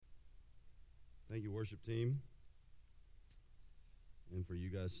Thank you, worship team, and for you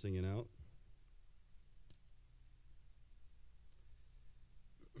guys singing out.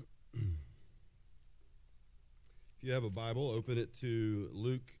 If you have a Bible, open it to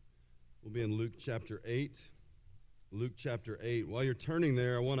Luke. We'll be in Luke chapter 8. Luke chapter 8. While you're turning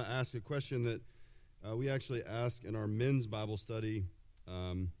there, I want to ask a question that we actually asked in our men's Bible study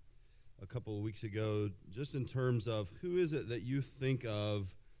a couple of weeks ago, just in terms of who is it that you think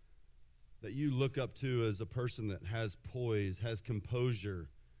of, that you look up to as a person that has poise, has composure.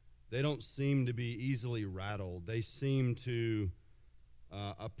 They don't seem to be easily rattled. They seem to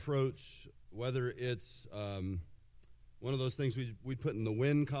approach, whether it's one of those things we put in the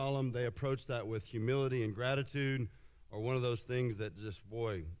win column, they approach that with humility and gratitude, or one of those things that just,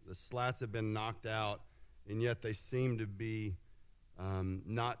 boy, the slats have been knocked out, and yet they seem to be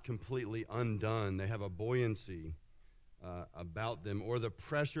not completely undone. They have a buoyancy about them, or the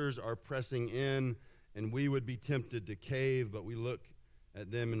pressures are pressing in, and we would be tempted to cave, but we look at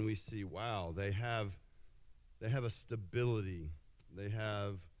them and we see, wow, they have a stability. They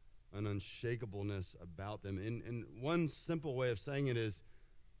have an unshakableness about them. And one simple way of saying it is,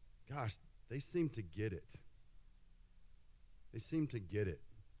 gosh, they seem to get it. They seem to get it.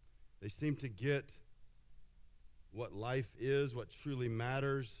 They seem to get what life is, what truly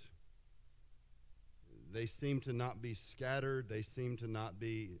matters. They seem to not be scattered. They seem to not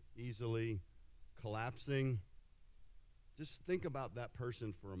be easily collapsing. Just think about that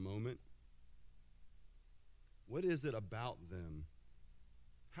person for a moment. What is it about them?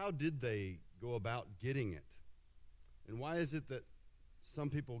 How did they go about getting it? And why is it that some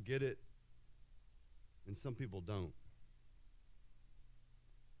people get it and some people don't?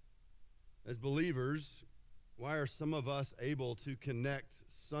 As believers, why are some of us able to connect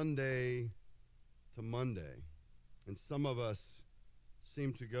Sunday to Monday, and some of us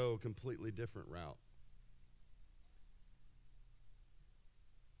seem to go a completely different route?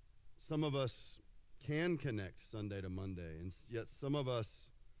 Some of us can connect Sunday to Monday, and yet some of us,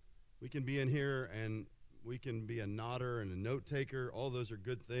 we can be in here and we can be a nodder and a note taker. All those are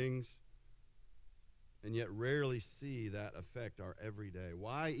good things, and yet rarely see that affect our everyday.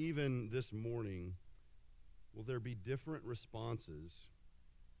 Why even this morning will there be different responses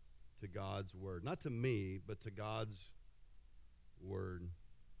to God's word? Not to me, but to God's word.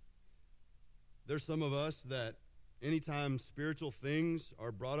 There's some of us that anytime spiritual things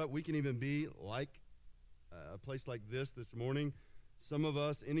are brought up, we can even be like a place like this morning. Some of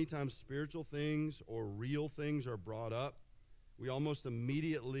us, anytime spiritual things or real things are brought up, we almost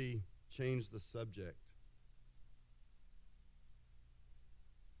immediately change the subject.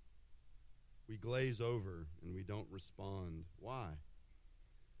 We glaze over and we don't respond. Why?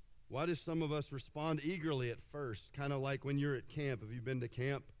 Why do some of us respond eagerly at first? Kind of like when you're at camp. Have you been to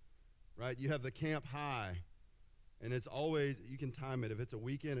camp? Right? You have the camp high, and it's always, you can time it. If it's a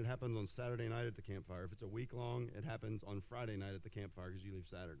weekend, it happens on Saturday night at the campfire. If it's a week long, it happens on Friday night at the campfire because you leave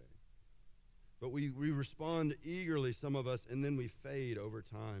Saturday. But we respond eagerly, some of us, and then we fade over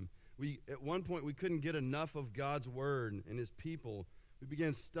time. At one point, we couldn't get enough of God's word and his people. We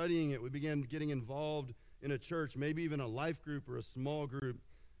began studying it. We began getting involved in a church, maybe even a life group or a small group.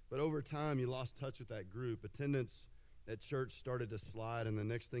 But over time, you lost touch with that group. Attendance at church started to slide, and the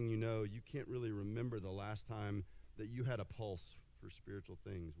next thing you know, you can't really remember the last time that you had a pulse for spiritual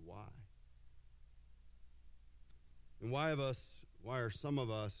things. Why? And why are some of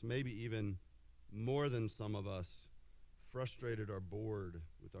us, maybe even more than some of us, frustrated or bored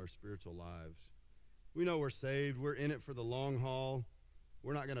with our spiritual lives? We know we're saved. We're in it for the long haul.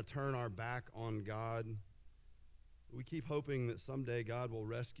 We're not going to turn our back on God. We keep hoping that someday God will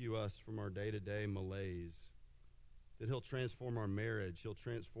rescue us from our day-to-day malaise, that he'll transform our marriage, he'll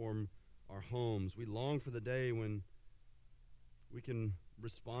transform our homes. We long for the day when we can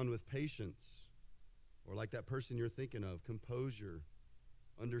respond with patience, or like that person you're thinking of, composure,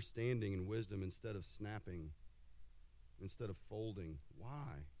 understanding, and wisdom instead of snapping, instead of folding.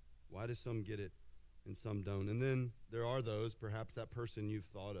 Why? Why do some get it and some don't? And then there are those, perhaps that person you've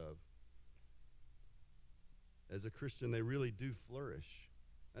thought of. As a Christian, they really do flourish.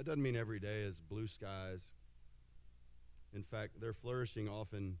 That doesn't mean every day is blue skies. In fact, their flourishing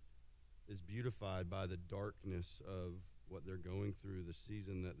often is beautified by the darkness of what they're going through, the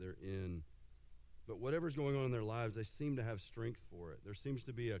season that they're in. But whatever's going on in their lives, they seem to have strength for it. There seems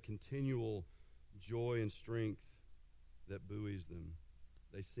to be a continual joy and strength that buoys them.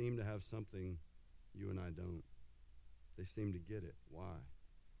 They seem to have something you and I don't. They seem to get it. Why?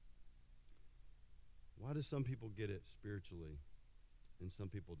 Why do some people get it spiritually and some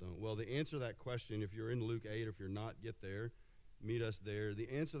people don't? Well, the answer to that question, if you're in Luke 8 or if you're not, get there. meet us there? The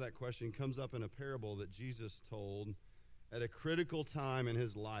answer to that question comes up in a parable that Jesus told at a critical time in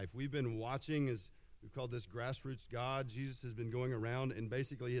his life. We've been watching, as we've called this Grassroots God. Jesus has been going around in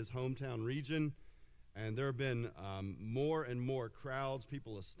basically his hometown region, and there have been more and more crowds,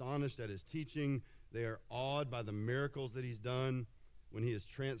 people astonished at his teaching. They are awed by the miracles that he's done when he has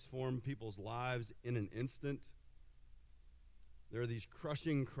transformed people's lives in an instant. There are these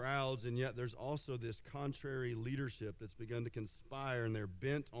crushing crowds, and yet there's also this contrary leadership that's begun to conspire, and they're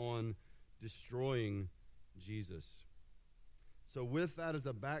bent on destroying Jesus. So with that as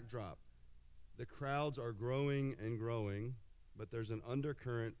a backdrop, the crowds are growing and growing, but there's an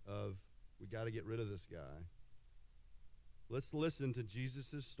undercurrent of, we got to get rid of this guy. Let's listen to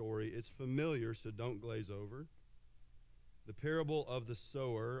Jesus' story. It's familiar, so don't glaze over. The parable of the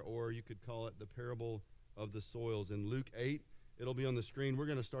sower, or you could call it the parable of the soils. In Luke 8, it'll be on the screen. We're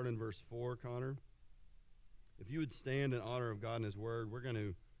going to start in verse 4, Connor. If you would stand in honor of God and his word, we're going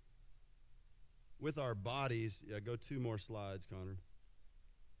to, with our bodies, go 2 more slides, Connor.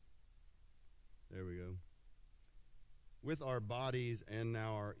 There we go. With our bodies and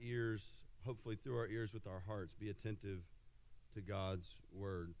now our ears, hopefully through our ears with our hearts, be attentive to God's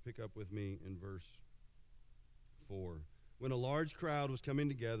word. Pick up with me in verse 4. When a large crowd was coming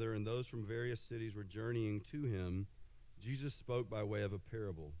together and those from various cities were journeying to him, Jesus spoke by way of a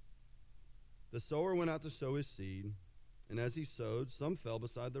parable. The sower went out to sow his seed, and as he sowed, some fell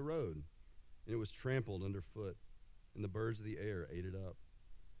beside the road, and it was trampled underfoot, and the birds of the air ate it up.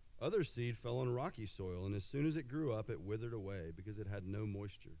 Other seed fell on rocky soil, and as soon as it grew up, it withered away because it had no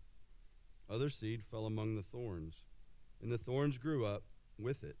moisture. Other seed fell among the thorns, and the thorns grew up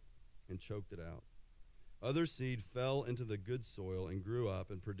with it and choked it out. Other seed fell into the good soil and grew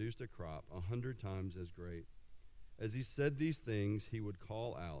up and produced a crop 100 times as great. As he said these things, he would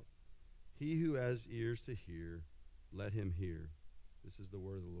call out, "He who has ears to hear, let him hear." This is the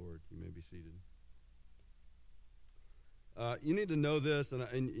word of the Lord. You may be seated. You need to know this,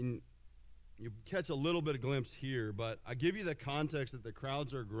 and you catch a little bit of glimpse here, but I give you the context that the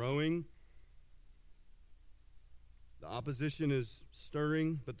crowds are growing. The opposition is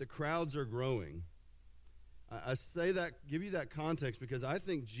stirring, but the crowds are growing. I say that, give you that context because I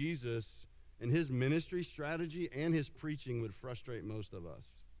think Jesus and his ministry strategy and his preaching would frustrate most of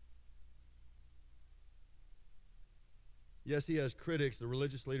us. Yes, he has critics, the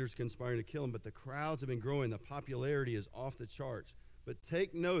religious leaders conspiring to kill him, but the crowds have been growing. The popularity is off the charts. But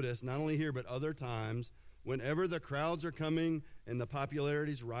take notice, not only here, but other times, whenever the crowds are coming and the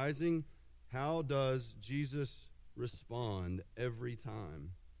popularity is rising, how does Jesus respond every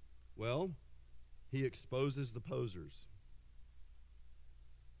time? Well, he exposes the posers.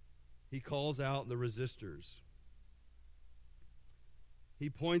 He calls out the resistors. He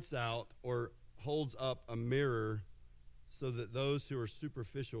points out or holds up a mirror so that those who are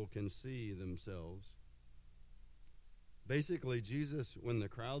superficial can see themselves. Basically, Jesus, when the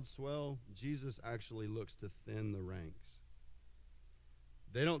crowds swell, Jesus actually looks to thin the ranks.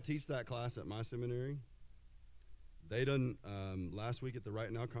 They don't teach that class at my seminary. They done last week at the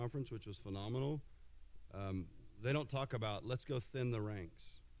Right Now conference, which was phenomenal. They don't talk about, let's go thin the ranks.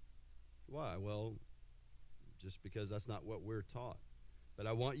 Why? Well, just because that's not what we're taught. But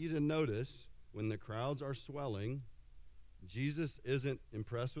I want you to notice when the crowds are swelling, Jesus isn't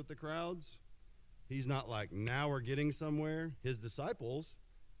impressed with the crowds. He's not like, now we're getting somewhere. His disciples,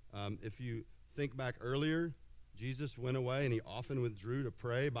 if you think back earlier, Jesus went away and he often withdrew to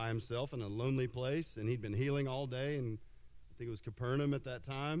pray by himself in a lonely place, and he'd been healing all day, and I think it was Capernaum at that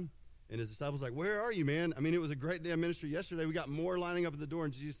time. And his disciples like, "Where are you, man? I mean, it was a great day of ministry yesterday. We got more lining up at the door."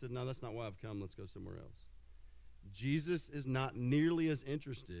 And Jesus said, "No, that's not why I've come. Let's go somewhere else." Jesus is not nearly as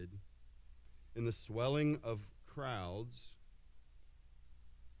interested in the swelling of crowds,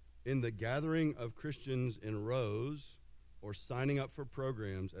 in the gathering of Christians in rows, or signing up for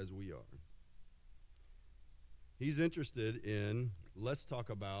programs as we are. He's interested in, let's talk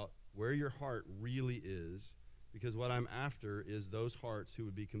about where your heart really is, because what I'm after is those hearts who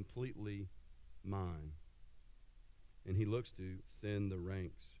would be completely mine. And he looks to thin the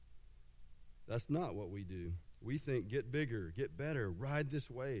ranks. That's not what we do. We think, get bigger, get better, ride this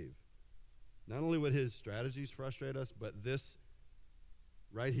wave. Not only would his strategies frustrate us, but this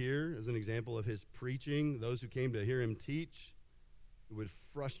right here is an example of his preaching. Those who came to hear him teach, it would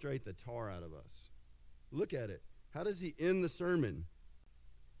frustrate the tar out of us. Look at it. How does he end the sermon?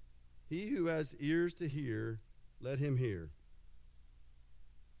 He who has ears to hear, let him hear.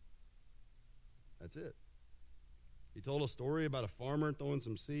 That's it. He told a story about a farmer throwing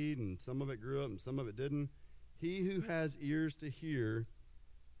some seed, and some of it grew up and some of it didn't. He who has ears to hear,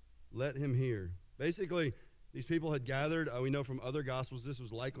 let him hear. Basically, These people had gathered. We know from other Gospels this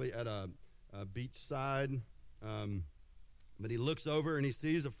was likely at a beachside. But he looks over and he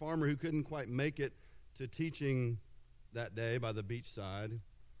sees a farmer who couldn't quite make it to teaching that day by the beachside.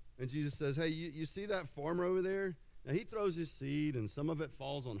 And Jesus says, hey, you see that farmer over there? Now, he throws his seed, and some of it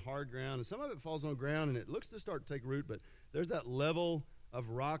falls on hard ground, and some of it falls on ground, and it looks to start to take root, but there's that level of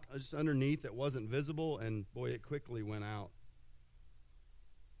rock just underneath that wasn't visible, and, boy, it quickly went out.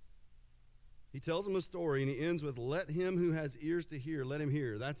 He tells him a story, and he ends with, let him who has ears to hear, let him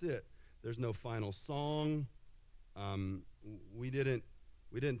hear. That's it. There's no final song. We didn't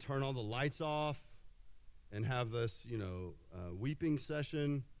turn all the lights off and have this, weeping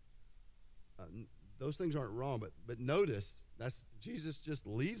session. Those things aren't wrong, but notice that's Jesus just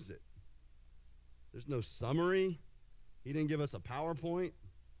leaves it. There's no summary. He didn't give us a PowerPoint.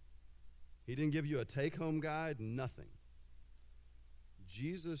 He didn't give you a take-home guide, nothing.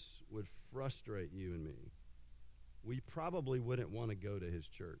 Jesus would frustrate you and me. We probably wouldn't want to go to his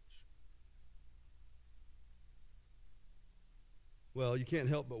church. Well, you can't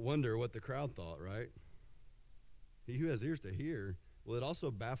help but wonder what the crowd thought, right? He who has ears to hear. Well, it also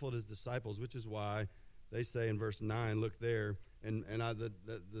baffled his disciples, which is why they say in verse 9, look there, and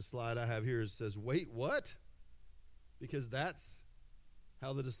the slide I have here says, wait, what? Because that's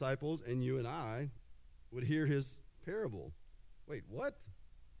how the disciples and you and I would hear his parable. Wait, what?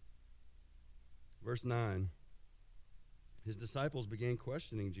 Verse 9, his disciples began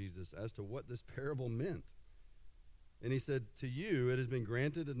questioning Jesus as to what this parable meant. And he said, to you it has been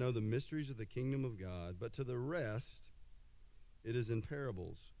granted to know the mysteries of the kingdom of God, but to the rest it is in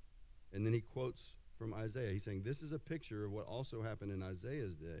parables. And then he quotes from Isaiah. He's saying, this is a picture of what also happened in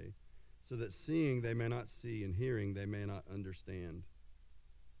Isaiah's day, so that seeing they may not see and hearing they may not understand.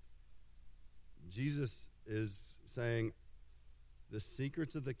 Jesus is saying, the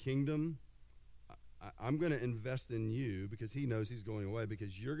secrets of the kingdom, I'm going to invest in you because he knows he's going away,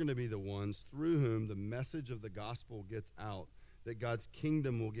 because you're going to be the ones through whom the message of the gospel gets out, that God's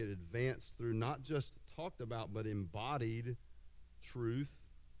kingdom will get advanced through not just talked about but embodied truth.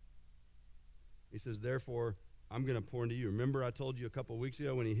 He says, therefore, I'm going to pour into you. Remember I told you a couple weeks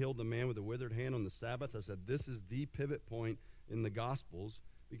ago when he healed the man with the withered hand on the Sabbath? I said this is the pivot point in the Gospels,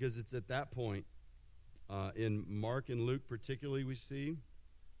 because it's at that point in Mark and Luke particularly we see.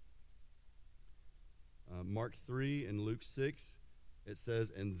 Mark 3 and Luke 6, it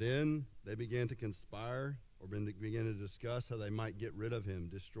says, and then they began to conspire or began to discuss how they might get rid of him,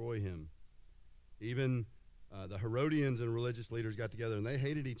 destroy him. Even the Herodians and religious leaders got together, and they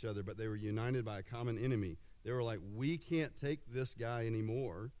hated each other, but they were united by a common enemy. They were like, we can't take this guy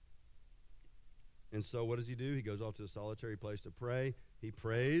anymore. And so what does he do? He goes off to a solitary place to pray. He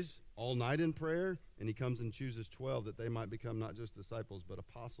prays all night in prayer, and he comes and chooses 12 that they might become not just disciples, but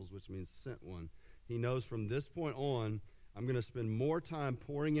apostles, which means sent one. He knows from this point on, I'm going to spend more time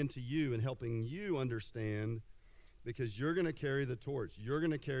pouring into you and helping you understand, because you're going to carry the torch. You're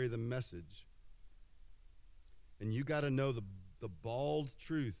going to carry the message. And you got to know the bald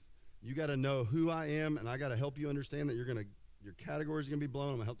truth. You got to know who I am, and I got to help you understand that your categories are going to be blown.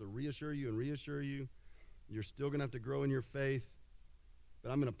 I'm going to help to reassure you and reassure you. You're still going to have to grow in your faith. But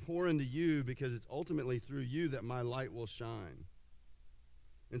I'm going to pour into you because it's ultimately through you that my light will shine.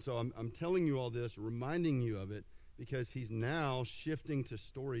 And so I'm telling you all this, reminding you of it, because he's now shifting to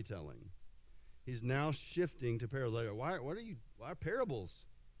storytelling. He's now shifting to parables. Why parables?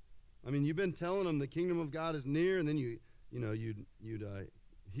 I mean, you've been telling them the kingdom of God is near, and then you'd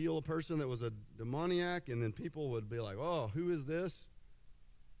heal a person that was a demoniac, and then people would be like, oh, who is this?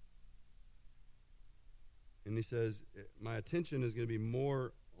 And he says, my attention is going to be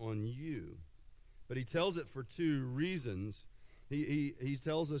more on you. But he tells it for two reasons. He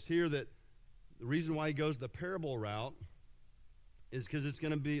tells us here that the reason why he goes the parable route is because they're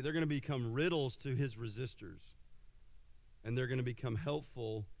going to become riddles to his resistors. And they're going to become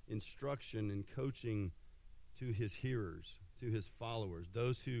helpful instruction and coaching to his hearers, to his followers,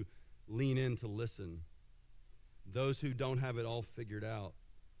 those who lean in to listen, those who don't have it all figured out,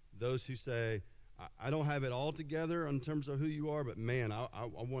 those who say, I don't have it all together in terms of who you are, but man, I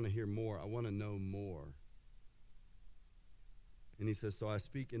want to hear more. I want to know more. And he says, so I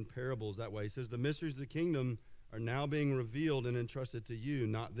speak in parables that way. He says, the mysteries of the kingdom are now being revealed and entrusted to you,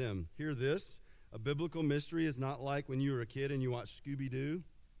 not them. Hear this. A biblical mystery is not like when you were a kid and you watched Scooby-Doo.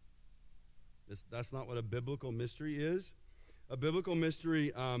 That's not what a biblical mystery is. A biblical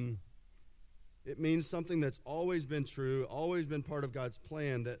mystery, it means something that's always been true, always been part of God's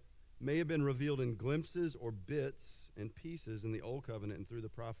plan, that may have been revealed in glimpses or bits and pieces in the Old Covenant and through the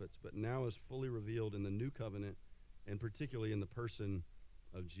prophets, but now is fully revealed in the New Covenant, and particularly in the person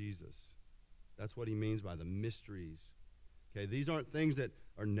of Jesus. That's what he means by the mysteries. Okay, these aren't things that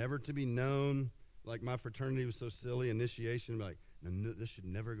are never to be known. Like my fraternity was so silly, initiation, like, no, this should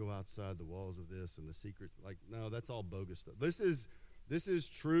never go outside the walls of this and the secrets. Like, no, that's all bogus stuff. This is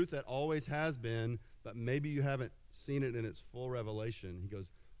truth that always has been, but maybe you haven't seen it in its full revelation. He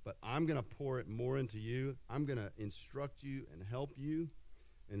goes, but I'm going to pour it more into you. I'm going to instruct you and help you.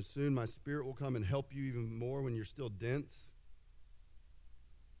 And soon my Spirit will come and help you even more when you're still dense.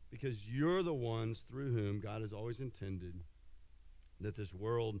 Because you're the ones through whom God has always intended that this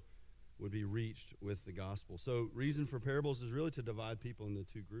world would be reached with the gospel. So reason for parables is really to divide people into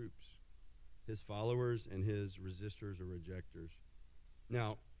two groups, his followers and his resistors or rejectors.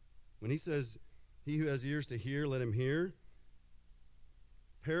 Now, when he says, he who has ears to hear, let him hear,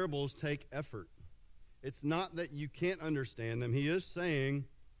 parables take effort. It's not that you can't understand them. He is saying,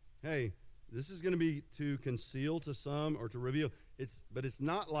 hey, this is going to be to conceal to some or to reveal. But it's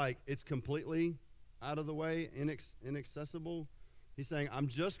not like it's completely out of the way, inaccessible. He's saying, I'm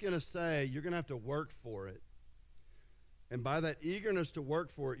just going to say you're going to have to work for it. And by that eagerness to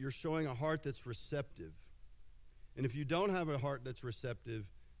work for it, you're showing a heart that's receptive. And if you don't have a heart that's receptive,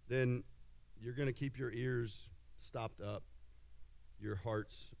 then you're going to keep your ears stopped up, your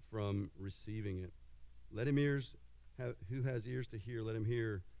hearts from receiving it. Let him who has ears to hear, let him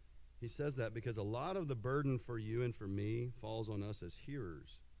hear. He says that because a lot of the burden for you and for me falls on us as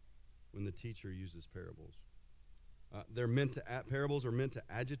hearers when the teacher uses parables. Parables are meant to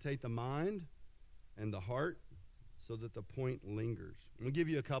agitate the mind and the heart so that the point lingers. I'm going to give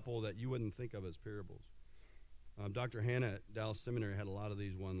you a couple that you wouldn't think of as parables. Dr. Hanna at Dallas Seminary had a lot of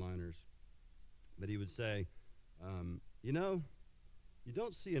these one-liners that he would say, you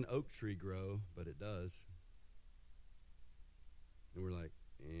don't see an oak tree grow, but it does. And we're like,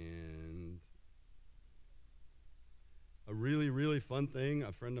 and a really, really fun thing,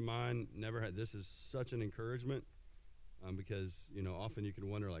 a friend of mine never had, this is such an encouragement because, often you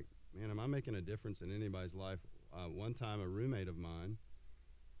can wonder, like, man, am I making a difference in anybody's life? One time, a roommate of mine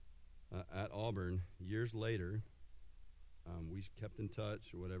at Auburn, years later, we kept in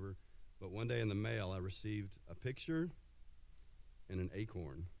touch or whatever, but one day in the mail, I received a picture and an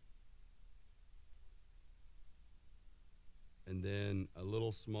acorn. And then a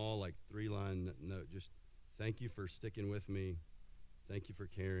little small, like 3-line note, just thank you for sticking with me. Thank you for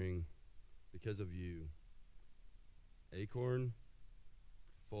caring. Because of you. Acorn,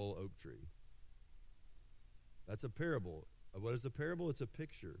 full oak tree. That's a parable. What is a parable? It's a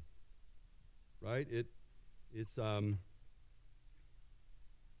picture, right? It's a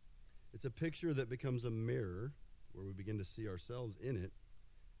picture that becomes a mirror where we begin to see ourselves in it.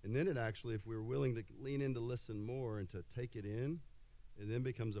 And then it actually, if we're willing to lean in to listen more and to take it in, it then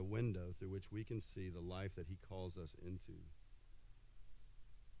becomes a window through which we can see the life that he calls us into.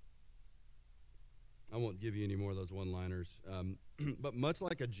 I won't give you any more of those one-liners. But much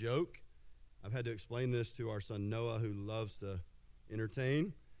like a joke, I've had to explain this to our son Noah, who loves to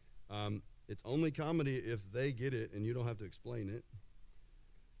entertain. It's only comedy if they get it and you don't have to explain it.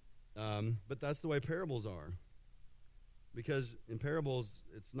 But that's the way parables are. Because in parables,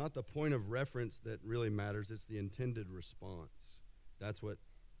 it's not the point of reference that really matters. It's the intended response. That's what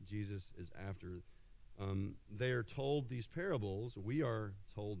Jesus is after. They are told these parables, we are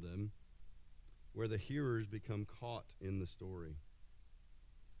told them, where the hearers become caught in the story.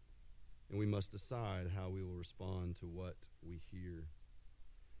 And we must decide how we will respond to what we hear.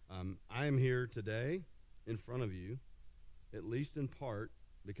 I am here today in front of you, at least in part,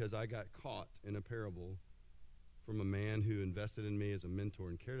 because I got caught in a parable from a man who invested in me as a mentor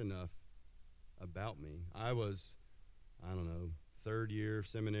and cared enough about me. I was, third year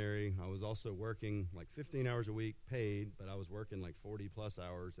seminary. I was also working like 15 hours a week paid, but I was working like 40 plus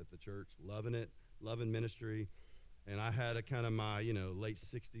hours at the church, loving it, loving ministry. And I had a kind of my, late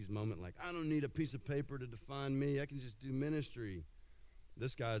 60s moment, like, I don't need a piece of paper to define me. I can just do ministry.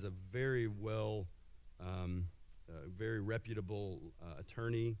 This guy is a very very reputable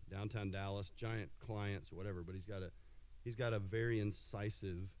attorney, downtown Dallas, giant clients or whatever, but he's got a very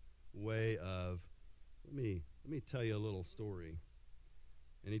incisive way of, let me tell you a little story.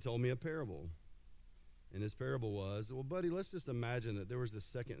 And he told me a parable. And his parable was, well, buddy, let's just imagine that there was this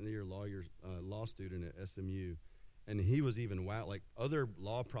second-year law student at SMU, and he was even like other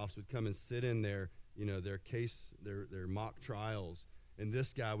law profs would come and sit in their mock trials, and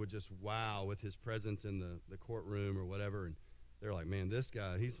this guy would just wow with his presence in the courtroom or whatever. And they're like, man, this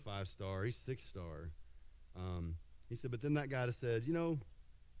guy, he's 5-star, he's 6-star. He said, but then that guy said,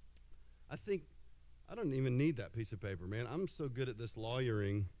 I think I don't even need that piece of paper, man. I'm so good at this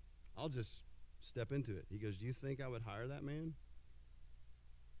lawyering, I'll just step into it. He goes, do you think I would hire that man?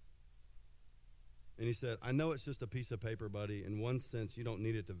 And he said, I know it's just a piece of paper, buddy. In one sense, you don't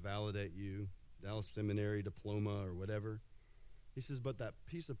need it to validate you, Dallas Seminary diploma or whatever. He says, but that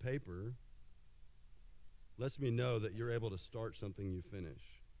piece of paper lets me know that you're able to start something you finish.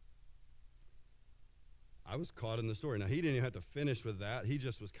 I was caught in the story. Now, he didn't even have to finish with that. He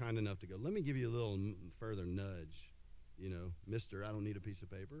just was kind enough to go, let me give you a little further nudge. Mister, I don't need a piece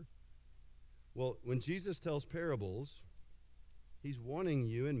of paper. Well, when Jesus tells parables, he's wanting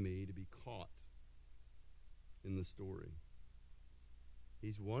you and me to be caught in the story.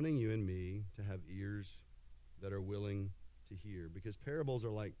 He's wanting you and me to have ears that are willing to hear, because parables are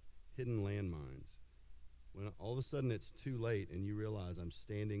like hidden landmines. When all of a sudden it's too late and you realize I'm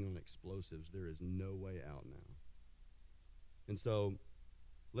standing on explosives, there is no way out now. And so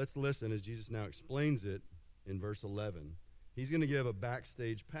let's listen as Jesus now explains it in verse 11. He's going to give a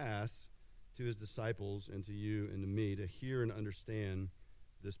backstage pass to his disciples and to you and to me to hear and understand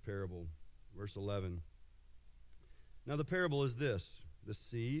this parable. Verse 11. Now the parable is this: the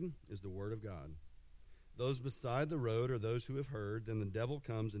seed is the word of God. Those beside the road are those who have heard. Then the devil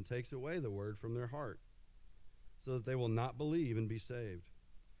comes and takes away the word from their heart, so that they will not believe and be saved.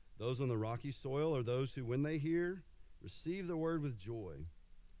 Those on the rocky soil are those who, when they hear, receive the word with joy.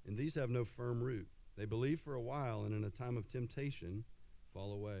 And these have no firm root. They believe for a while, and in a time of temptation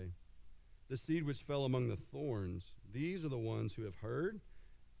fall away. The seed which fell among the thorns, these are the ones who have heard,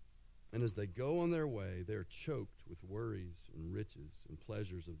 and as they go on their way, they are choked with worries and riches and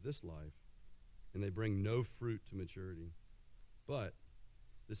pleasures of this life, and they bring no fruit to maturity. But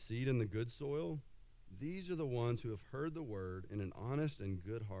the seed in the good soil, these are the ones who have heard the word in an honest and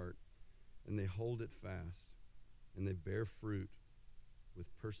good heart, and they hold it fast, and they bear fruit with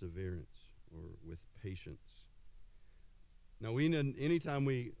perseverance or with patience. Now, anytime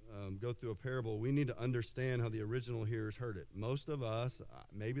we go through a parable, we need to understand how the original hearers heard it. Most of us,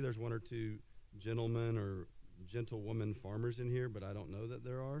 maybe there's one or two gentlemen or gentlewoman farmers in here, but I don't know that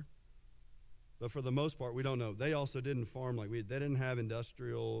there are. But for the most part, we don't know. They also didn't farm like we did. They didn't have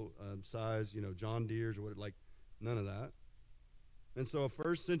industrial size, John Deere's or what, like none of that. And so a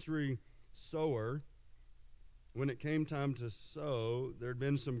first century sower, when it came time to sow, there had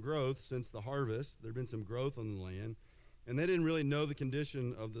been some growth since the harvest. There had been some growth on the land. And they didn't really know the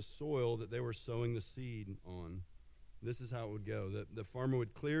condition of the soil that they were sowing the seed on. This is how it would go. The farmer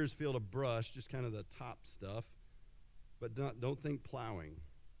would clear his field of brush, just kind of the top stuff, but don't think plowing.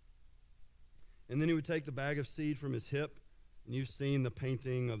 And then he would take the bag of seed from his hip, and you've seen the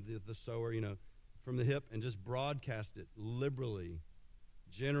painting of the sower, from the hip, and just broadcast it liberally,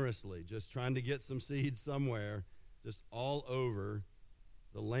 generously, just trying to get some seed somewhere, just all over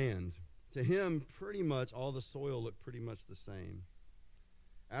the land. To him, pretty much all the soil looked pretty much the same.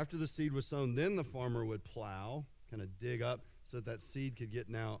 After the seed was sown, then the farmer would plow, kind of dig up so that seed could get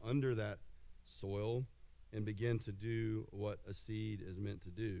now under that soil and begin to do what a seed is meant to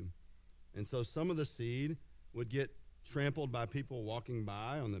do. And so some of the seed would get trampled by people walking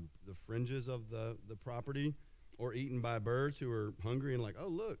by on the fringes of the property, or eaten by birds who are hungry and like, oh,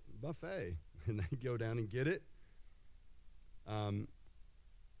 look, buffet. And they go down and get it.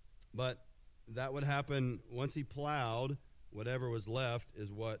 But that would happen once he plowed. Whatever was left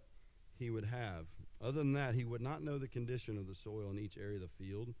is what he would have. Other than that, he would not know the condition of the soil in each area of the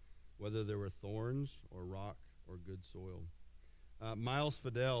field, whether there were thorns or rock or good soil. Miles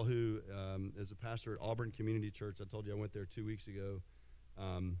Fidel, who is a pastor at Auburn Community Church, I told you I went there 2 weeks ago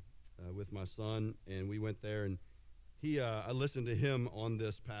with my son, and we went there, and I listened to him on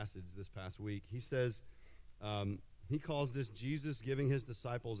this passage this past week. He says, he calls this Jesus giving his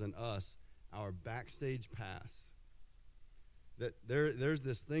disciples and us our backstage pass. That there's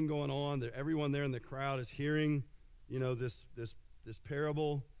this thing going on, that everyone there in the crowd is hearing, this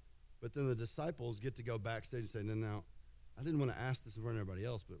parable, but then the disciples get to go backstage and say, no, I didn't want to ask this in front of everybody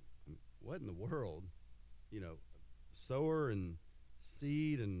else, but what in the world? Sower and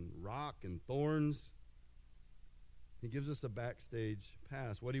seed and rock and thorns. He gives us a backstage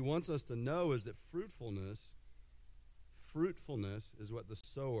pass. What he wants us to know is that fruitfulness is what the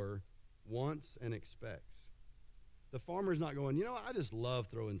sower wants and expects. The farmer's not going, I just love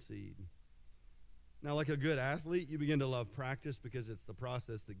throwing seed. Now, like a good athlete, you begin to love practice because it's the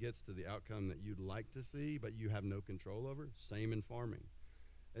process that gets to the outcome that you'd like to see, but you have no control over. Same in farming.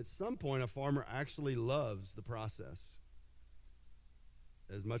 At some point, a farmer actually loves the process.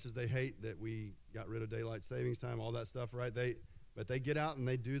 As much as they hate that we got rid of daylight savings time, all that stuff, right? But they get out and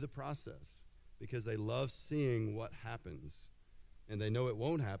they do the process because they love seeing what happens. And they know it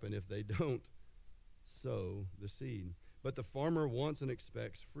won't happen if they don't sow the seed. But the farmer wants and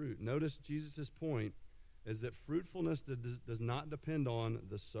expects fruit. Notice Jesus' point is that fruitfulness does not depend on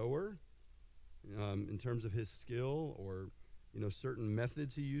the sower in terms of his skill or, certain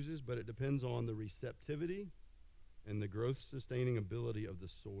methods he uses, but it depends on the receptivity and the growth-sustaining ability of the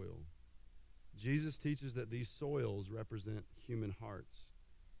soil. Jesus teaches that these soils represent human hearts.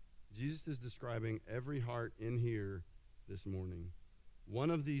 Jesus is describing every heart in here this morning.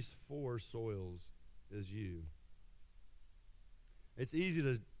 One of these 4 soils is you. It's easy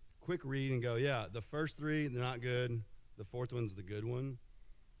to quick read and go, yeah, the first 3, they're not good. The 4th one's the good one.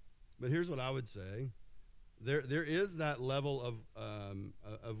 But here's what I would say. There is that level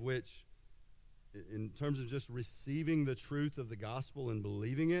of which, in terms of just receiving the truth of the gospel and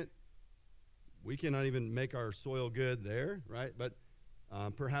believing it, we cannot even make our soil good there, right? But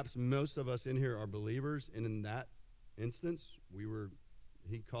perhaps most of us in here are believers, and in that instance,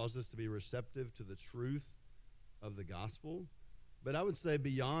 he caused us to be receptive to the truth of the gospel. But I would say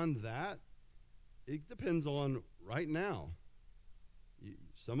beyond that, it depends on right now.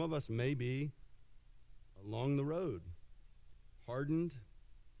 Some of us may be along the road, hardened,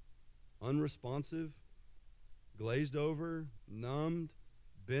 unresponsive, glazed over, numbed,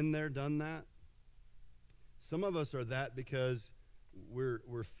 been there, done that. Some of us are that because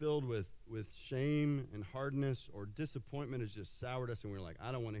we're filled with shame and hardness, or disappointment has just soured us, and we're like,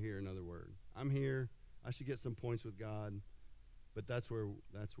 I don't want to hear another word. I'm here. I should get some points with God. But that's where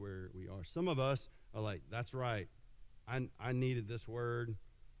we are. Some of us are like, that's right. I needed this word,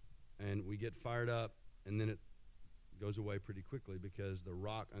 and we get fired up, and then it goes away pretty quickly because the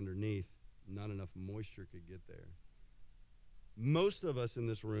rock underneath, not enough moisture could get there. Most of us in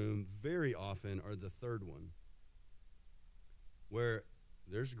this room very often are the third one, where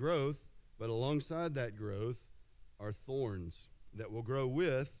there's growth, but alongside that growth are thorns that will grow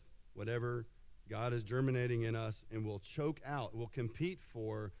with whatever God is germinating in us, and will choke out, will compete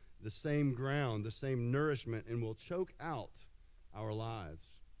for the same ground, the same nourishment, and will choke out our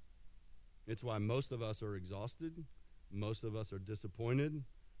lives. It's why most of us are exhausted, most of us are disappointed,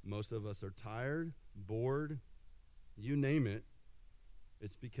 most of us are tired, bored, you name it.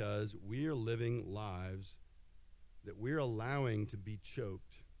 It's because we are living lives that we're allowing to be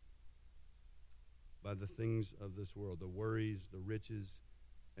choked by the things of this world, the worries, the riches,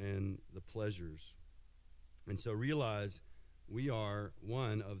 and the pleasures. And so realize we are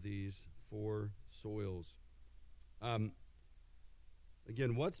one of these 4 soils.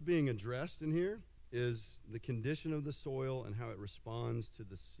 Again, what's being addressed in here is the condition of the soil and how it responds to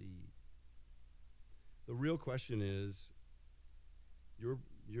the seed. The real question is your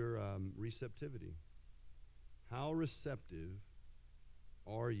receptivity. How receptive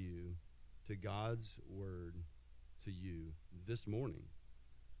are you to God's word to you this morning?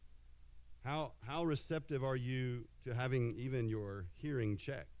 How receptive are you to having even your hearing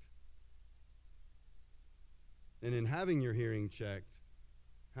checked? And in having your hearing checked,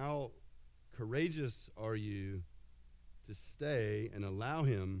 how courageous are you to stay and allow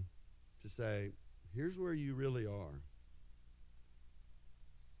him to say, here's where you really are?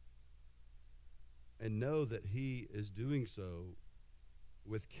 And know that he is doing so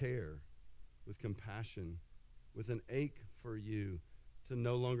with care, with compassion, with an ache for you, to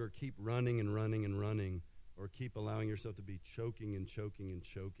no longer keep running and running and running, or keep allowing yourself to be choking and choking and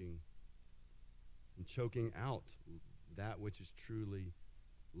choking, and choking out that which is truly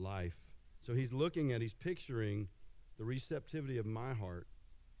life. So he's picturing the receptivity of my heart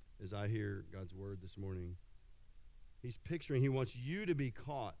as I hear God's word this morning. He wants you to be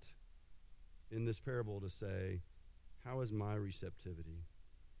caught in this parable to say, how is my receptivity?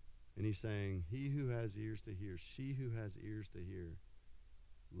 And he's saying, he who has ears to hear, she who has ears to hear,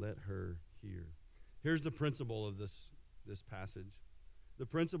 let her hear. Here's the principle of this passage. The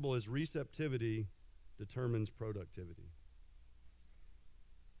principle is receptivity determines productivity.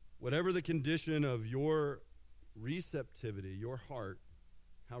 Whatever the condition of your receptivity, your heart,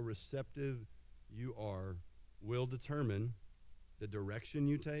 how receptive you are, will determine the direction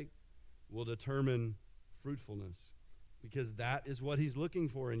you take, will determine fruitfulness, because that is what he's looking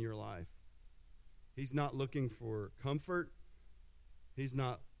for in your life. He's not looking for comfort. He's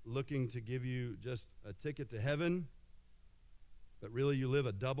not looking to give you just a ticket to heaven, but really you live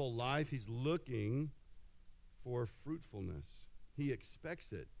a double life. He's looking for fruitfulness. He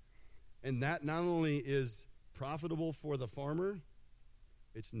expects it. And that not only is profitable for the farmer,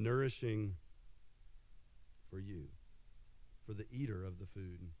 it's nourishing for you, for the eater of the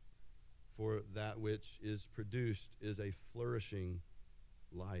food, for that which is produced is a flourishing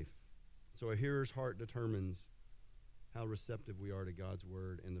life. So a hearer's heart determines how receptive we are to God's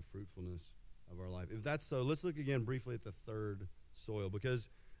word and the fruitfulness of our life. If that's so, let's look again briefly at the third soil, because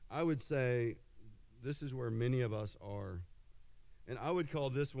I would say this is where many of us are. And I would call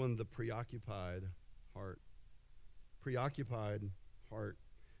this one the preoccupied heart. Preoccupied heart.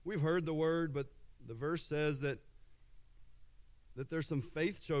 We've heard the word, but the verse says that there's some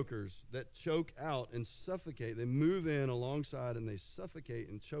faith chokers that choke out and suffocate. They move in alongside and they suffocate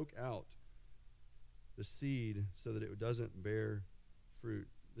and choke out the seed so that it doesn't bear fruit.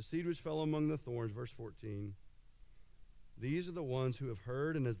 The seed which fell among the thorns, verse 14. These are the ones who have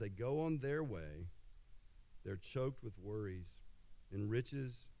heard, and as they go on their way, they're choked with worries and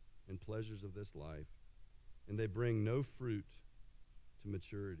riches and pleasures of this life, and they bring no fruit to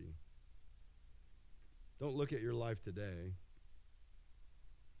maturity. Don't look at your life today,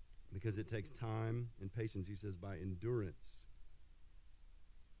 because it takes time and patience. He says, by endurance,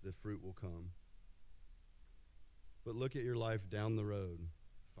 the fruit will come. But look at your life down the road,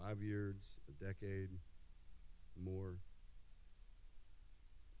 5 years, a decade, more.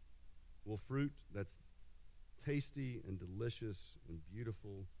 Will fruit that's tasty and delicious and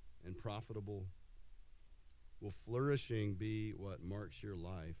beautiful and profitable, will flourishing be what marks your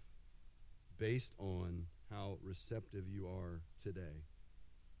life based on how receptive you are today?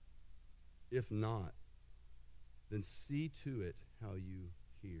 If not, then see to it how you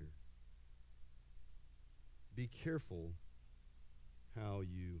hear. Be careful how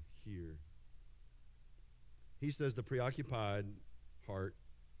you hear. He says the preoccupied heart,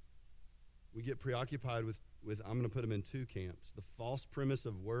 we get preoccupied with I'm going to put them in two camps. The false premise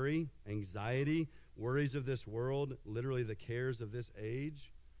of worry, anxiety, worries of this world, literally the cares of this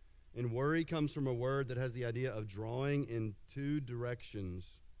age. And worry comes from a word that has the idea of drawing in two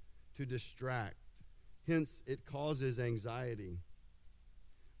directions to distract. Hence, it causes anxiety.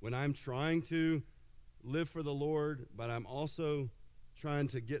 When I'm trying to live for the Lord, but I'm also trying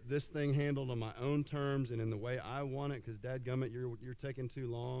to get this thing handled on my own terms and in the way I want it, because dadgummit, you're taking too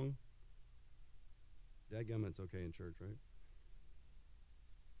long. Dadgummit's okay in church, right?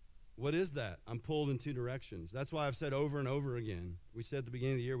 What is that? I'm pulled in two directions. That's why I've said over and over again. We said at the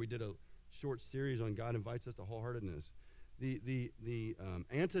beginning of the year, we did a short series on God invites us to wholeheartedness. The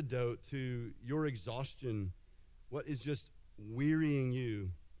antidote to your exhaustion, what is just wearying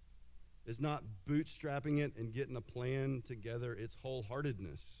you, is not bootstrapping it and getting a plan together. It's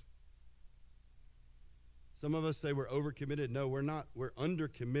wholeheartedness. Some of us say we're overcommitted. No, we're not. We're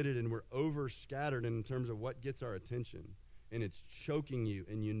undercommitted and we're overscattered in terms of what gets our attention. And it's choking you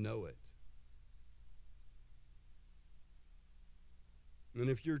and you know it. And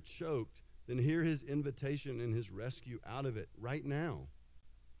if you're choked, then hear his invitation and his rescue out of it right now.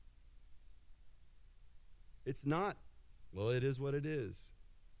 It's not, well, it is what it is.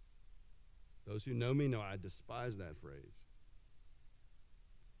 Those who know me know I despise that phrase.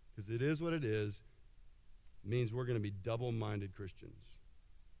 Because it is what it is means we're going to be double-minded Christians.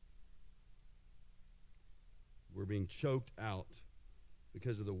 We're being choked out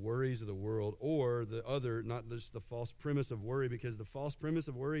because of the worries of the world, or the other, not just the false premise of worry, because the false premise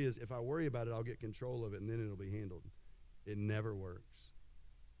of worry is if I worry about it, I'll get control of it, and then it'll be handled. It never works.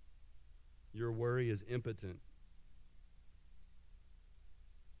 Your worry is impotent.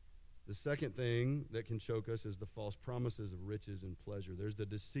 The second thing that can choke us is the false promises of riches and pleasure. There's the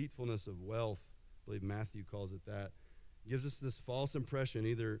deceitfulness of wealth. I believe Matthew calls it that. It gives us this false impression,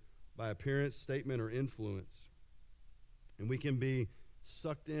 either by appearance, statement, or influence. And we can be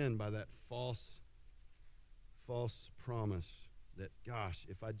sucked in by that false promise that, gosh,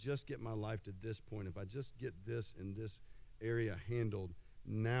 if I just get my life to this point, if I just get this in this area handled,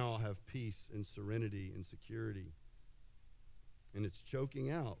 now I'll have peace and serenity and security. And it's choking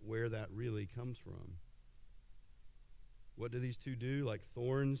out where that really comes from. What do these two do? Like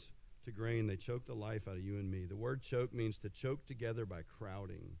thorns to grain, they choke the life out of you and me. The word choke means to choke together by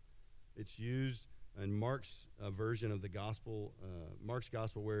crowding. It's used in Mark's version of the gospel, Mark's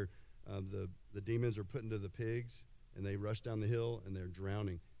gospel, where the demons are put into the pigs and they rush down the hill and they're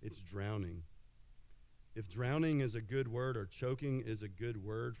drowning. It's drowning. If drowning is a good word, or choking is a good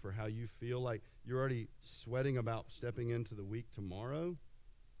word for how you feel like you're already sweating about stepping into the week tomorrow,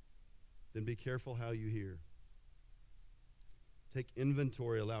 then be careful how you hear. Take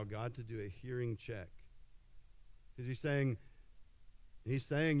inventory, allow God to do a hearing check. Because he's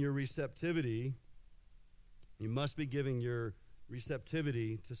saying your receptivity, you must be giving your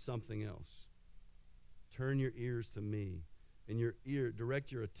receptivity to something else. Turn your ears to me. And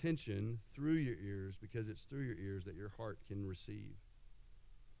direct your attention through your ears, because it's through your ears that your heart can receive.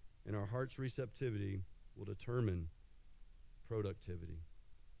 And our heart's receptivity will determine productivity.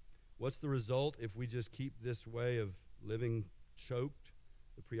 What's the result if we just keep this way of living choked,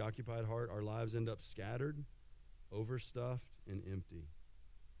 the preoccupied heart? Our lives end up scattered, overstuffed, and empty.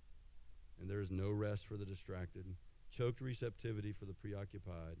 And there is no rest for the distracted, Choked receptivity for the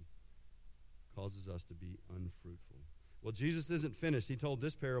preoccupied causes us to be unfruitful. Well, Jesus isn't finished. He told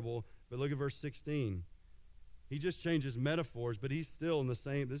this parable, but look at verse 16. He just changes metaphors, but he's still in the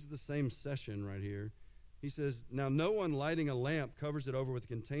same, this is the same session right here. He says, now no one lighting a lamp covers it over with a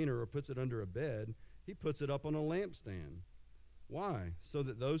container or puts it under a bed. He puts it up on a lampstand. Why? So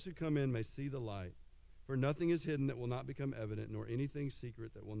that those who come in may see the light. For nothing is hidden that will not become evident, nor anything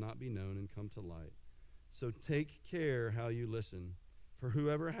secret that will not be known and come to light. So take care how you listen. For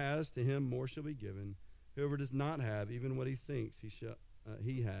whoever has, to him more shall be given. Whoever does not have, even what he thinks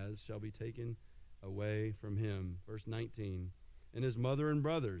he has, shall be taken away from him. Verse 19. And his mother and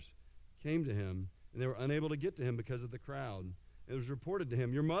brothers came to him, and they were unable to get to him because of the crowd. It was reported to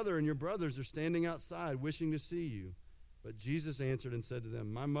him, your mother and your brothers are standing outside wishing to see you. But Jesus answered and said to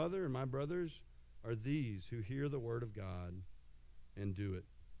them, my mother and my brothers are these who hear the word of God and do it.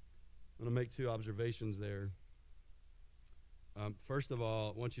 I'm going to make two observations there. First of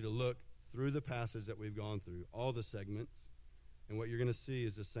all, I want you to look through the passage that we've gone through, all the segments, and what you're going to see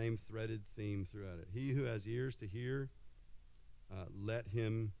is the same threaded theme throughout it. He who has ears to hear, let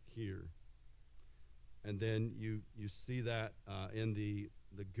him hear. And then you see that in the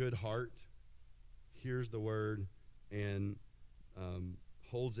good heart hears the word and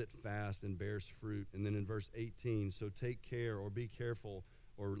holds it fast and bears fruit. And then in verse 18, so take care or be careful,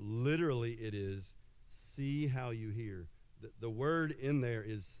 or literally it is see how you hear. The word in there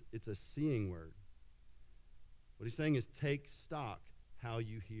it's a seeing word. What he's saying is take stock how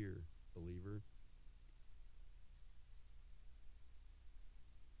you hear, believer.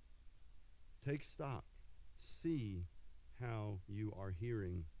 Take stock. See how you are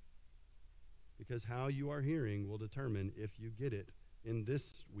hearing. Because how you are hearing will determine if you get it in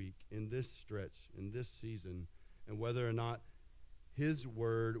this week, in this stretch, in this season, and whether or not his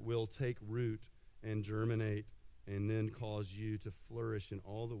word will take root and germinate and then cause you to flourish in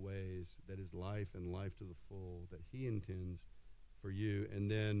all the ways that is life and life to the full that he intends for you. And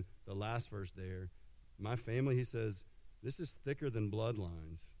then the last verse there, my family, he says, this is thicker than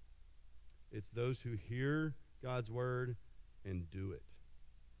bloodlines. It's those who hear God's word and do it.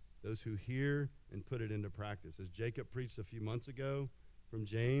 Those who hear and put it into practice. As Jacob preached a few months ago from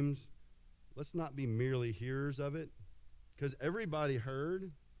James, let's not be merely hearers of it, because everybody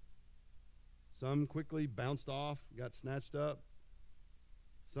heard. Some quickly bounced off, got snatched up.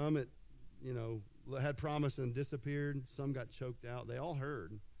 Some had promise and disappeared. Some got choked out. They all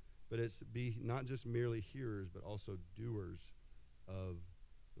heard, but it's be not just merely hearers, but also doers of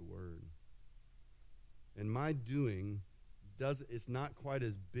the word. And my doing it's not quite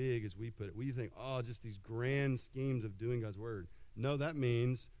as big as we put it. We think, just these grand schemes of doing God's word. No, that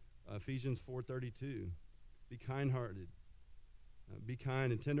means Ephesians 4:32. Be kind-hearted. Be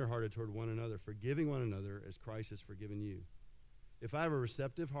kind and tender-hearted toward one another, forgiving one another as Christ has forgiven you. If I have a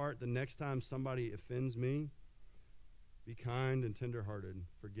receptive heart, the next time somebody offends me, be kind and tender-hearted,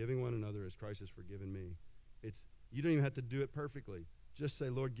 forgiving one another as Christ has forgiven me. You don't even have to do it perfectly. Just say,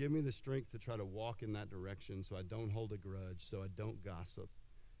 Lord, give me the strength to try to walk in that direction so I don't hold a grudge, so I don't gossip.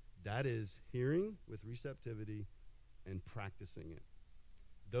 That is hearing with receptivity and practicing it.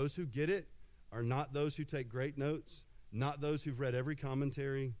 Those who get it are not those who take great notes, not those who've read every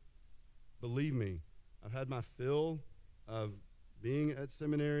commentary. Believe me, I've had my fill of being at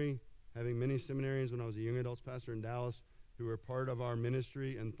seminary, having many seminarians when I was a young adults pastor in Dallas who were part of our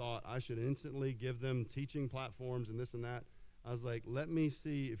ministry and thought I should instantly give them teaching platforms and this and that. I was like, let me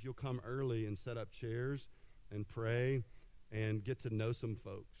see if you'll come early and set up chairs and pray and get to know some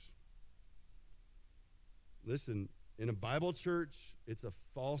folks. Listen, in a Bible church, it's a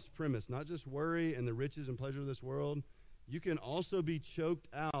false premise. Not just worry and the riches and pleasure of this world. You can also be choked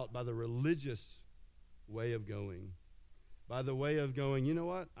out by the religious way of going. By the way of going, you know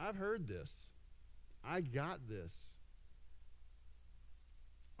what? I've heard this. I got this.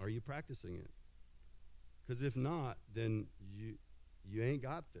 Are you practicing it? Because if not, then you ain't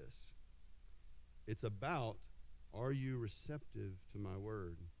got this. It's about, are you receptive to my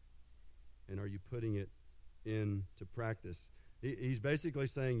word? And are you putting it into practice? He's basically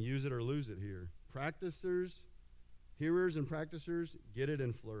saying use it or lose it here. Hearers and practicers, get it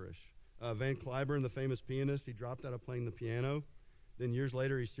and flourish. Van Cliburn, the famous pianist, he dropped out of playing the piano. Then years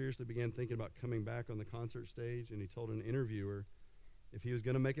later, he seriously began thinking about coming back on the concert stage, and he told an interviewer if he was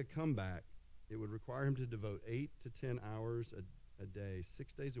going to make a comeback, it would require him to devote 8 to 10 hours a day,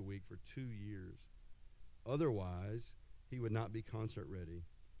 6 days a week for 2 years. Otherwise, he would not be concert ready.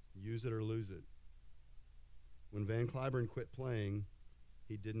 Use it or lose it. When Van Cliburn quit playing,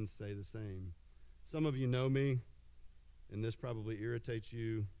 he didn't say the same. Some of you know me, and this probably irritates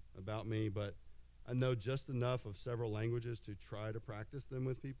you about me, but I know just enough of several languages to try to practice them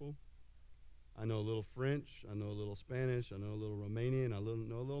with people. I know a little French, I know a little Spanish, I know a little Romanian,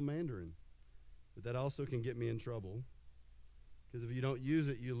 know a little Mandarin. But that also can get me in trouble, because if you don't use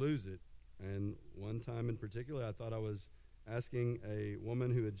it, you lose it. And one time in particular, I thought I was asking a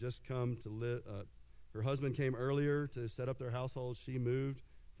woman who had just come to live. Her husband came earlier to set up their household. She moved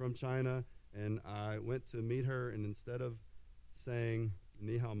from China, and I went to meet her, and instead of saying,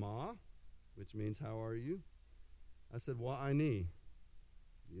 Ni hao ma, which means, how are you? I said, Wa ai ni.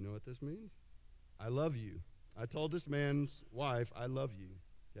 Do you know what this means? I love you. I told this man's wife, I love you.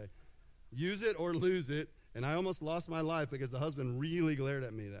 Okay, use it or lose it. And I almost lost my life because the husband really glared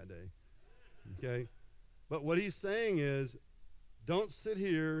at me that day. Okay, but what he's saying is, don't sit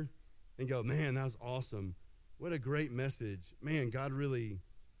here and go, man, that was awesome. What a great message. Man, God really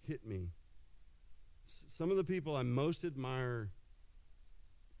hit me. Some of the people I most admire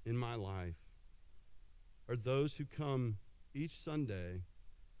in my life are those who come each Sunday,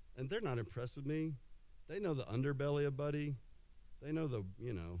 and they're not impressed with me. They know the underbelly of Buddy. They know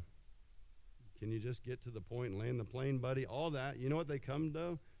can you just get to the point and land the plane, buddy? All that. You know what they come,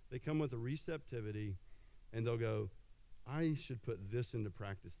 though? They come with a receptivity, and they'll go, I should put this into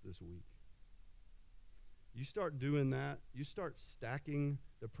practice this week. You start doing that, you start stacking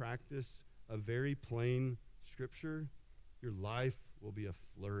the practice of very plain Scripture, your life will be a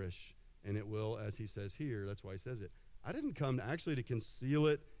flourish, and it will, as he says here, that's why he says it. I didn't come actually to conceal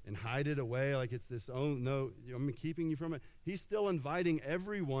it and hide it away like it's this own, no, I'm keeping you from it. He's still inviting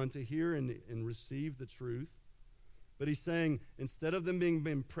everyone to hear and receive the truth. But he's saying, instead of them being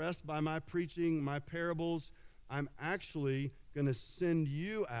impressed by my preaching, my parables, I'm actually going to send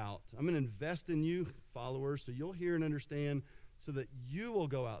you out. I'm going to invest in you, followers, so you'll hear and understand, so that you will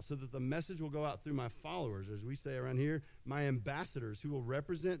go out, so that the message will go out through my followers, as we say around here, my ambassadors who will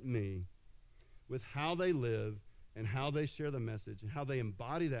represent me with how they live and how they share the message and how they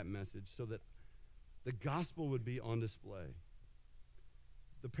embody that message, so that the gospel would be on display.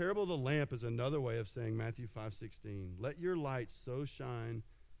 The parable of the lamp is another way of saying Matthew 5:16. Let your light so shine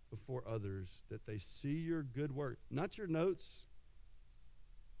before others that they see your good work, not your notes,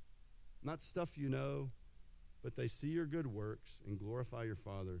 not stuff you know, but they see your good works and glorify your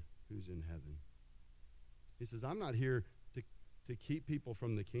Father who's in heaven. He says, I'm not here to keep people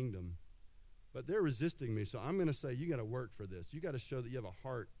from the kingdom, but they're resisting me, so I'm going to say, you got to work for this. You got to show that you have a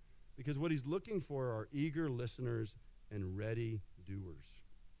heart, because what he's looking for are eager listeners and ready doers.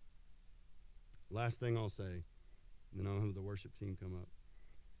 Last thing I'll say, and then I'll have the worship team come up.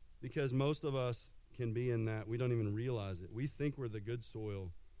 Because most of us can be in that, we don't even realize it. We think we're the good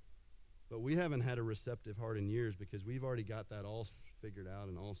soil, but we haven't had a receptive heart in years because we've already got that all figured out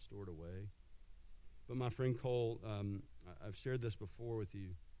and all stored away. But my friend Cole, I've shared this before with you,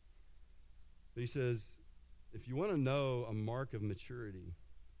 but he says, if you want to know a mark of maturity,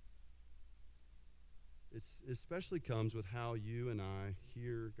 it especially comes with how you and I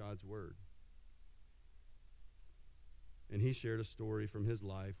hear God's word. And he shared a story from his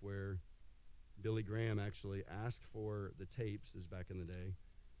life where Billy Graham actually asked for the tapes, this is back in the day,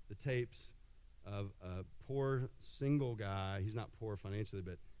 the tapes of a poor single guy. He's not poor financially,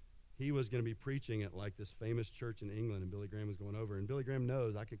 but he was going to be preaching at like this famous church in England, and Billy Graham was going over. And Billy Graham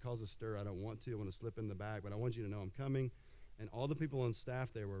knows I could cause a stir. I don't want to. I want to slip in the back, but I want you to know I'm coming. And all the people on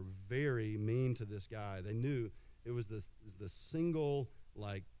staff there were very mean to this guy. They knew it was the single,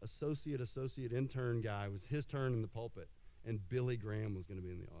 like, associate intern guy. It was his turn in the pulpit. And Billy Graham was going to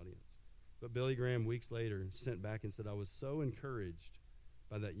be in the audience. But Billy Graham, weeks later, sent back and said, I was so encouraged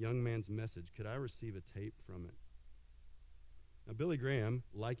by that young man's message. Could I receive a tape from it? Now, Billy Graham,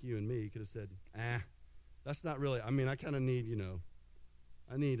 like you and me, could have said, that's not really, I kind of need,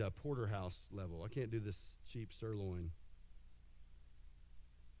 I need a porterhouse level. I can't do this cheap sirloin.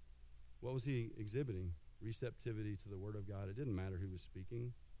 What was he exhibiting? Receptivity to the word of God. It didn't matter who was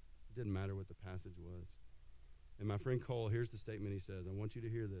speaking. It didn't matter what the passage was. And my friend Cole, here's the statement he says. I want you to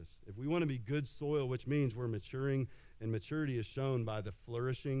hear this. If we want to be good soil, which means we're maturing, and maturity is shown by the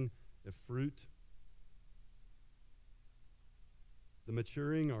flourishing of fruit, the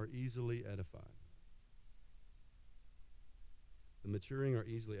maturing are easily edified. The maturing are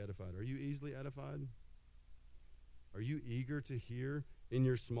easily edified. Are you easily edified? Are you eager to hear in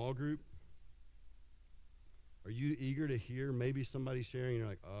your small group? Are you eager to hear maybe somebody sharing and you're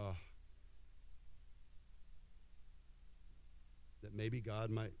like, that maybe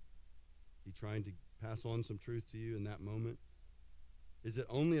God might be trying to pass on some truth to you in that moment? Is it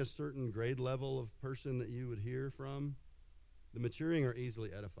only a certain grade level of person that you would hear from? The maturing are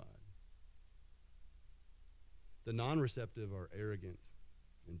easily edified. The non-receptive are arrogant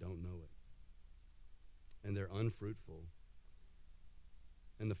and don't know it. and they're unfruitful.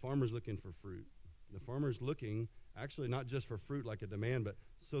 And the farmer's looking for fruit. The farmer's looking actually not just for fruit like a demand, but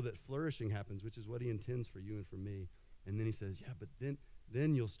so that flourishing happens, which is what he intends for you and for me. And then he says, yeah, but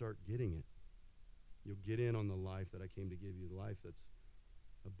then you'll start getting it. You'll get in on the life that I came to give you, the life that's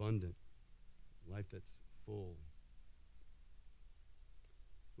abundant, life that's full.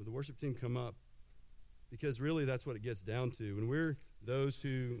 Will the worship team come up? Because really that's what it gets down to. When we're those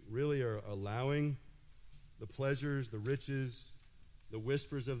who really are allowing the pleasures, the riches, the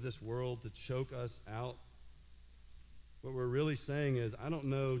whispers of this world to choke us out, what we're really saying is, I don't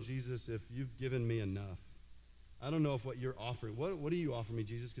know, Jesus, if you've given me enough. I don't know if what you're offering. What do you offer me,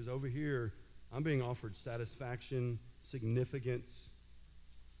 Jesus? Because over here, I'm being offered satisfaction, significance.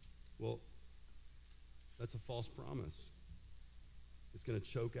 Well, that's a false promise. It's going to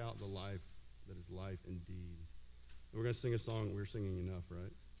choke out the life that is life indeed. And we're going to sing a song. We're singing enough,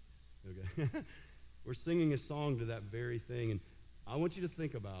 right? Okay. We're singing a song to that very thing. And I want you to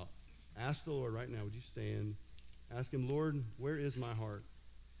think about, ask the Lord right now, would you stand? Ask him, Lord, where is my heart?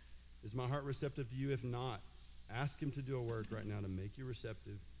 Is my heart receptive to you? If not, ask him to do a work right now to make you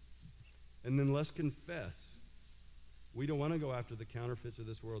receptive. And then let's confess. We don't want to go after the counterfeits of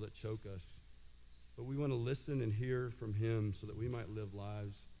this world that choke us, but we want to listen and hear from him so that we might live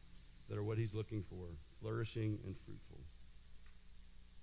lives that are what he's looking for, flourishing and fruitful.